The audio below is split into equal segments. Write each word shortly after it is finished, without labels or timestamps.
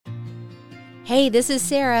Hey, this is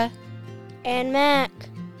Sarah. And Mac.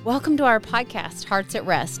 Welcome to our podcast, Hearts at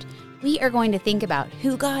Rest. We are going to think about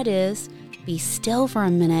who God is, be still for a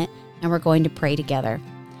minute, and we're going to pray together.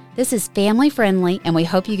 This is family friendly, and we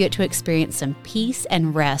hope you get to experience some peace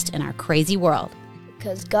and rest in our crazy world.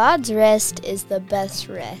 Because God's rest is the best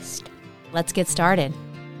rest. Let's get started.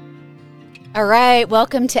 All right,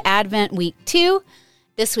 welcome to Advent Week 2.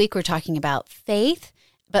 This week we're talking about faith,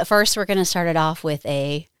 but first we're going to start it off with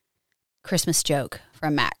a Christmas joke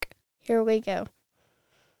from Mac. Here we go.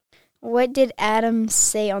 What did Adam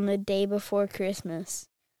say on the day before Christmas?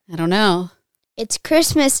 I don't know. It's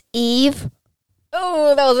Christmas Eve.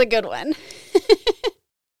 Oh, that was a good one.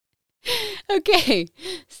 Okay,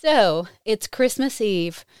 so it's Christmas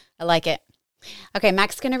Eve. I like it. Okay,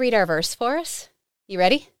 Mac's going to read our verse for us. You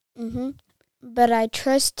ready? Mm-hmm. But I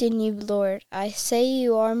trust in you, Lord. I say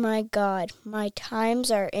you are my God. My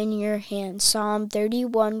times are in your hands. Psalm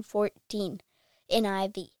 31:14,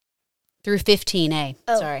 NIV. Through 15a.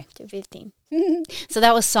 Oh, Sorry. through 15. So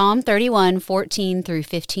that was Psalm 31:14 through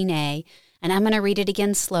 15a. And I'm going to read it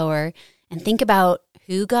again slower and think about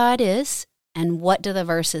who God is and what do the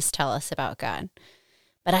verses tell us about God.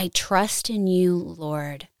 But I trust in you,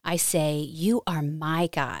 Lord. I say, you are my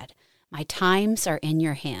God. My times are in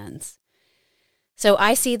your hands. So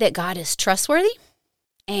I see that God is trustworthy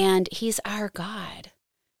and he's our God.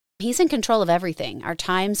 He's in control of everything. Our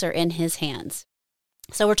times are in his hands.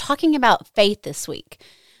 So we're talking about faith this week,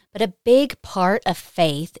 but a big part of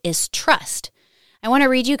faith is trust. I want to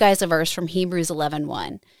read you guys a verse from Hebrews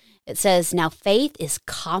 11:1. It says, now faith is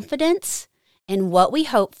confidence in what we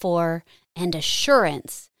hope for and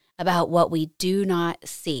assurance about what we do not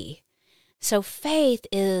see. So faith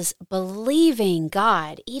is believing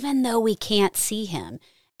God even though we can't see him,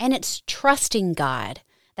 and it's trusting God.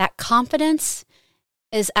 That confidence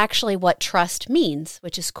is actually what trust means,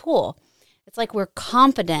 which is cool. It's like we're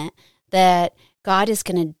confident that God is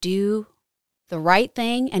going to do the right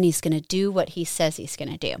thing and he's going to do what he says he's going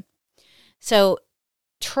to do. So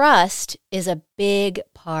trust is a big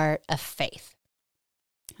part of faith.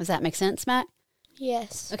 Does that make sense, Matt?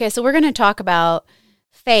 Yes. Okay, so we're going to talk about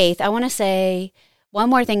faith. I want to say one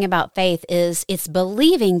more thing about faith is it's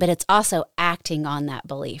believing, but it's also acting on that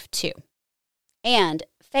belief too. And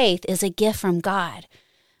faith is a gift from God.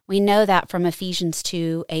 We know that from Ephesians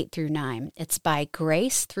 2:8-9. It's by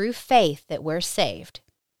grace through faith that we're saved.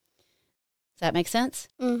 Does that make sense?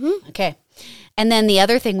 Mm-hmm. Okay. And then the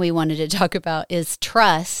other thing we wanted to talk about is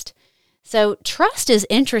trust. So trust is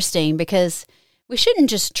interesting because we shouldn't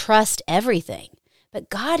just trust everything, but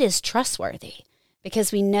God is trustworthy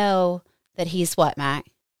because we know that he's what, Mac?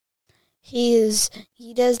 He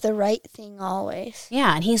does the right thing always.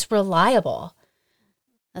 Yeah, and he's reliable.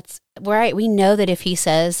 That's right. We know that if he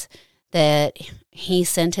says that he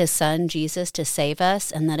sent his son, Jesus, to save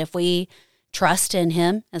us, and that if we trust in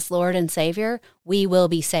him as Lord and Savior, we will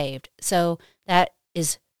be saved. So that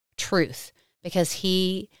is truth because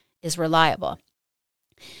he is reliable.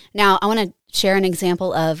 Now, I want to share an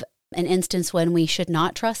example of an instance when we should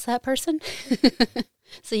not trust that person.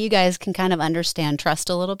 So you guys can kind of understand trust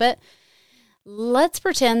a little bit. Let's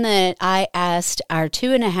pretend that I asked our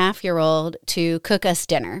 2.5-year-old to cook us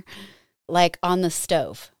dinner, like on the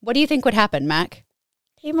stove. What do you think would happen, Mac?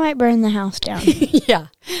 He might burn the house down. Yeah.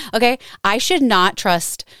 Okay. I should not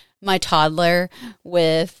trust my toddler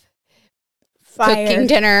with cooking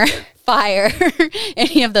dinner, fire,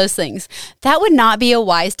 any of those things. That would not be a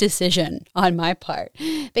wise decision on my part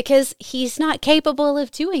because he's not capable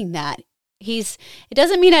of doing that. It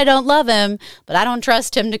doesn't mean I don't love him, but I don't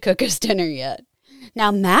trust him to cook us dinner yet. Now,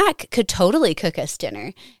 Mac could totally cook us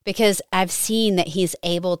dinner because I've seen that he's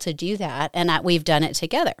able to do that and we've done it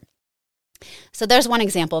together. So there's one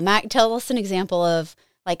example. Mac, tell us an example of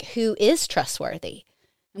like who is trustworthy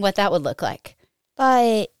and what that would look like.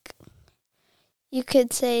 Like, you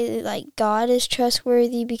could say like God is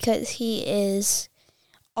trustworthy because he is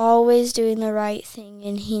always doing the right thing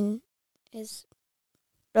and he is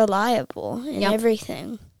reliable in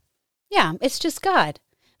everything. Yeah, it's just God.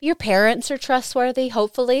 Your parents are trustworthy,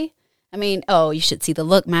 hopefully. I mean, oh, you should see the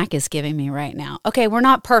look Mac is giving me right now. Okay, we're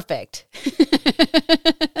not perfect.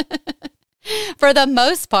 For the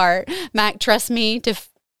most part, Mac trusts me to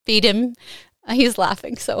feed him. He's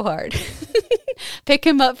laughing so hard. Pick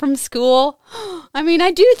him up from school. I mean,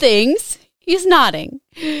 I do things. He's nodding.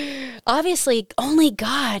 Obviously, only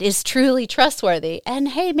God is truly trustworthy. And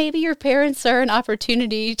hey, maybe your parents are an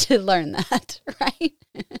opportunity to learn that, right?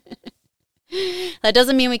 That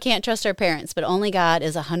doesn't mean we can't trust our parents, but only God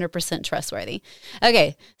is 100% trustworthy.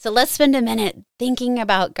 Okay, so let's spend a minute thinking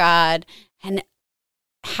about God and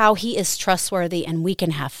how he is trustworthy, and we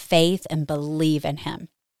can have faith and believe in him.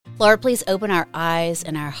 Lord, please open our eyes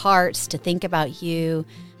and our hearts to think about you.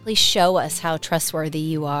 Please show us how trustworthy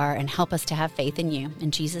you are and help us to have faith in you.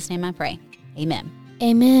 In Jesus' name I pray. Amen.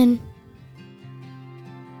 Amen.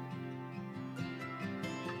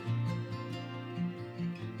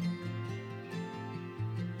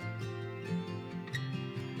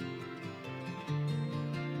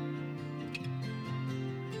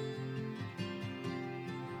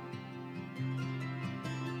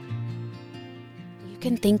 You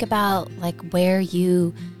can think about where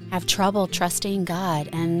you have trouble trusting God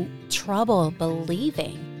and trouble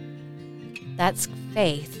believing. That's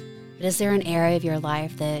faith. But is there an area of your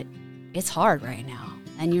life that it's hard right now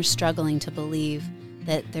and you're struggling to believe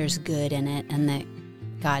that there's good in it and that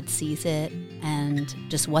God sees it and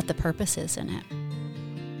just what the purpose is in it?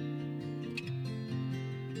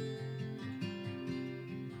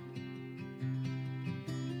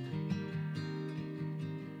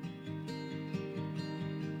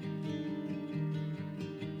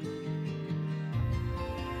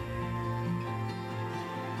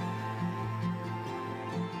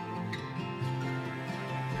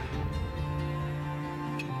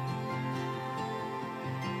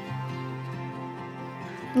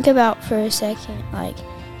 Think about for a second,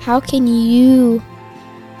 how can you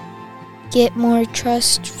get more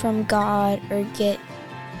trust from God or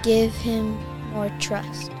give him more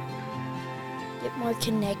trust? Get more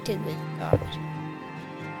connected with God.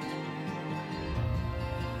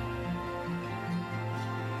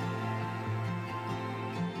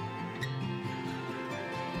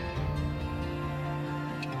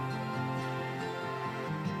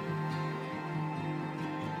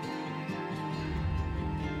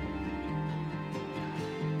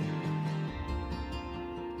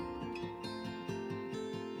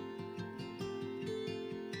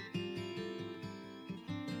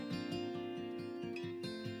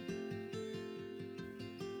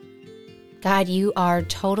 God, you are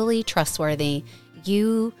totally trustworthy.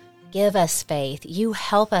 You give us faith. You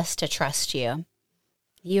help us to trust you.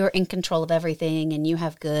 You are in control of everything, and you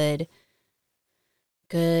have good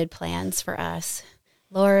plans for us.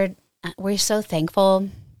 Lord, we're so thankful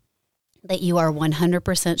that you are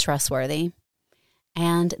 100% trustworthy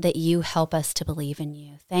and that you help us to believe in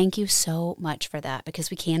you. Thank you so much for that, because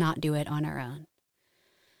we cannot do it on our own.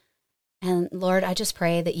 And Lord, I just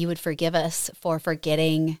pray that you would forgive us for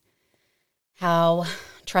forgetting how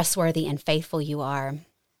trustworthy and faithful you are.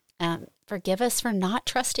 Forgive us for not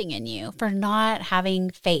trusting in you, for not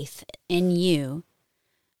having faith in you,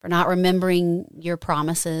 for not remembering your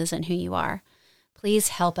promises and who you are. Please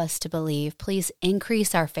help us to believe. Please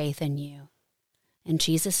increase our faith in you. In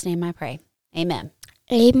Jesus' name I pray. Amen.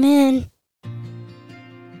 Amen.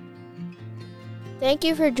 Thank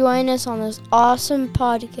you for joining us on this awesome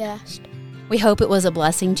podcast. We hope it was a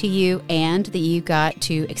blessing to you and that you got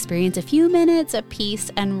to experience a few minutes of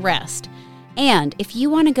peace and rest. And if you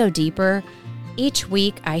want to go deeper, each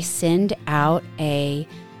week I send out a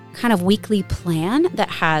kind of weekly plan that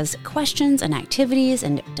has questions and activities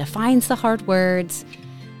and defines the hard words.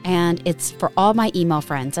 And it's for all my email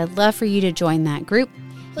friends. I'd love for you to join that group.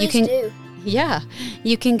 Please do. Yeah.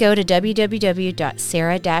 You can go to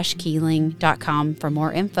www.sarah-keeling.com for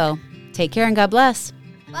more info. Take care and God bless.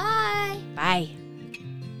 Bye. Bye.